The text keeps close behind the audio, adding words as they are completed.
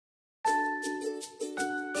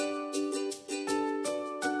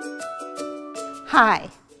Hi,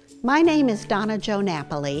 my name is Donna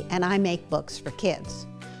Napoli and I make books for kids.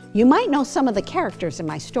 You might know some of the characters in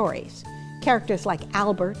my stories. Characters like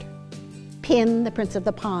Albert, Pin, the Prince of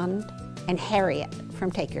the Pond, and Harriet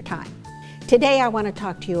from Take Your Time. Today I want to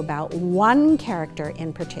talk to you about one character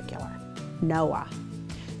in particular, Noah.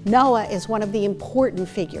 Noah is one of the important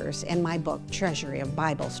figures in my book, Treasury of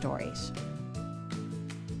Bible Stories.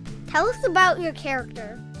 Tell us about your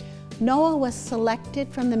character. Noah was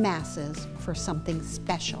selected from the masses for something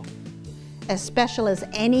special as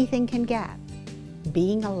anything can get,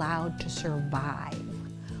 being allowed to survive,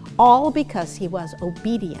 all because he was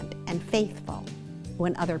obedient and faithful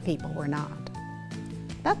when other people were not.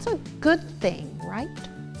 That's a good thing, right?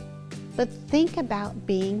 But think about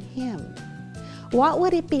being him. What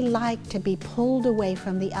would it be like to be pulled away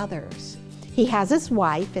from the others? He has his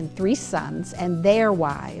wife and 3 sons and their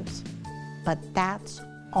wives, but that's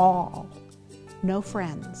all. No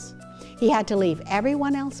friends. He had to leave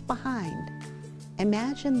everyone else behind.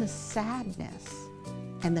 Imagine the sadness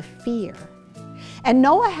and the fear. And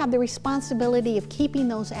Noah had the responsibility of keeping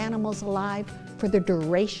those animals alive for the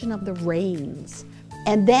duration of the rains,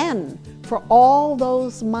 and then for all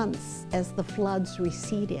those months as the floods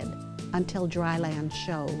receded until dry land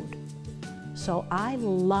showed. So I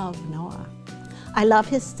love Noah. I love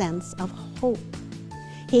his sense of hope.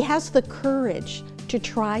 He has the courage to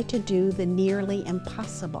try to do the nearly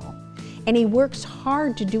impossible, and he works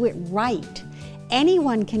hard to do it right.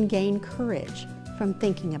 Anyone can gain courage from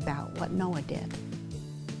thinking about what Noah did.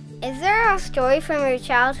 Is there a story from your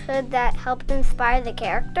childhood that helped inspire the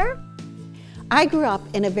character? I grew up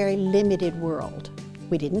in a very limited world.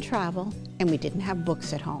 We didn't travel and we didn't have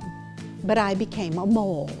books at home, but I became a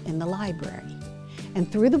mole in the library. And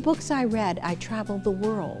through the books I read, I traveled the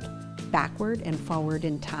world, backward and forward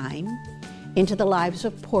in time, into the lives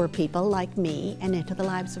of poor people like me and into the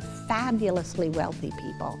lives of fabulously wealthy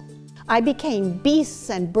people. I became beasts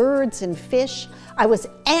and birds and fish. I was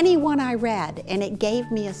anyone I read, and it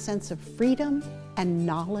gave me a sense of freedom and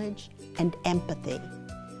knowledge and empathy.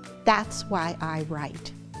 That's why I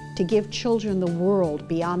write, to give children the world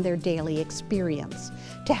beyond their daily experience,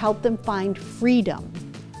 to help them find freedom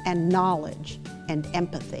and knowledge and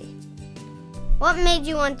empathy. What made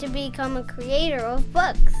you want to become a creator of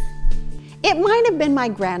books? It might have been my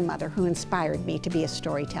grandmother who inspired me to be a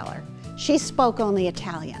storyteller. She spoke only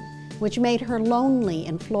Italian, which made her lonely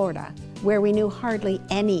in Florida, where we knew hardly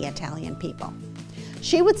any Italian people.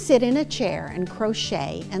 She would sit in a chair and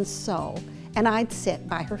crochet and sew, and I'd sit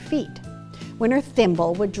by her feet. When her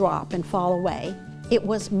thimble would drop and fall away, it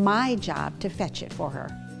was my job to fetch it for her.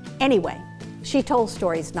 Anyway, she told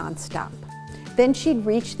stories nonstop. Then she'd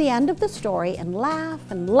reach the end of the story and laugh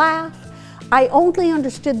and laugh. I only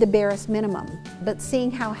understood the barest minimum, but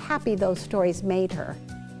seeing how happy those stories made her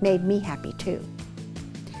made me happy too.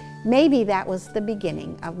 Maybe that was the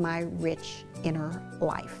beginning of my rich inner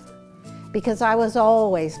life, because I was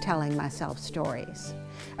always telling myself stories.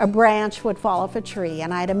 A branch would fall off a tree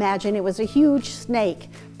and I'd imagine it was a huge snake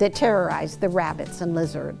that terrorized the rabbits and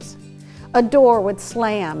lizards. A door would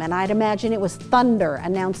slam and I'd imagine it was thunder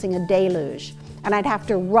announcing a deluge, and I'd have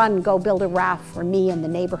to run, go build a raft for me and the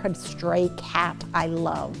neighborhood stray cat I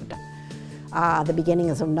loved. The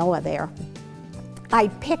beginnings of Noah there.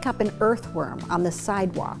 I'd pick up an earthworm on the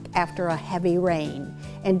sidewalk after a heavy rain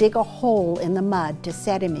and dig a hole in the mud to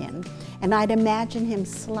set him in, and I'd imagine him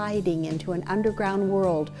sliding into an underground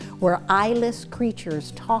world where eyeless creatures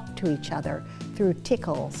talk to each other through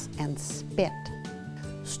tickles and spit.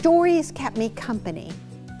 Stories kept me company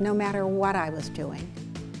no matter what I was doing,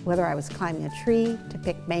 whether I was climbing a tree to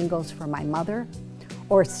pick mangoes for my mother,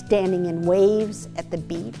 or standing in waves at the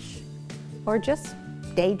beach, or just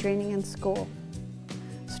daydreaming in school.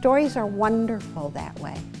 Stories are wonderful that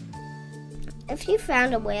way. If you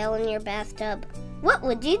found a whale in your bathtub, what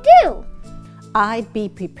would you do? I'd be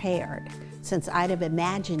prepared, since I'd have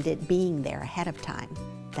imagined it being there ahead of time,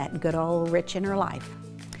 that good old rich inner life.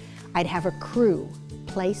 I'd have a crew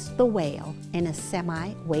place the whale in a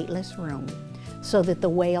semi-weightless room so that the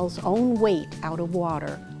whale's own weight out of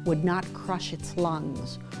water would not crush its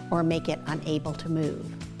lungs or make it unable to move.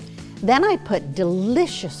 Then I put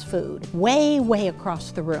delicious food way, way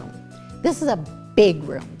across the room. This is a big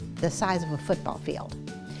room, the size of a football field.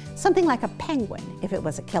 Something like a penguin if it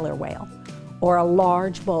was a killer whale, or a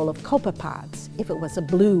large bowl of copepods if it was a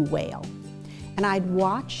blue whale. And I'd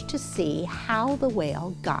watch to see how the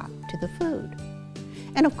whale got to the food.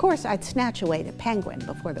 And of course, I'd snatch away the penguin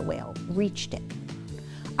before the whale reached it.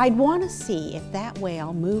 I'd want to see if that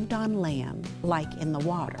whale moved on land like in the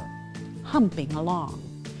water, humping along,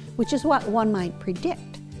 which is what one might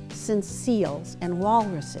predict since seals and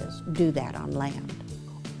walruses do that on land.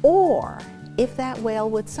 Or if that whale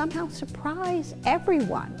would somehow surprise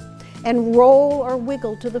everyone and roll or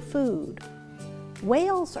wiggle to the food.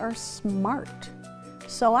 Whales are smart,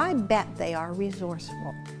 so I bet they are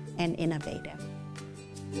resourceful and innovative.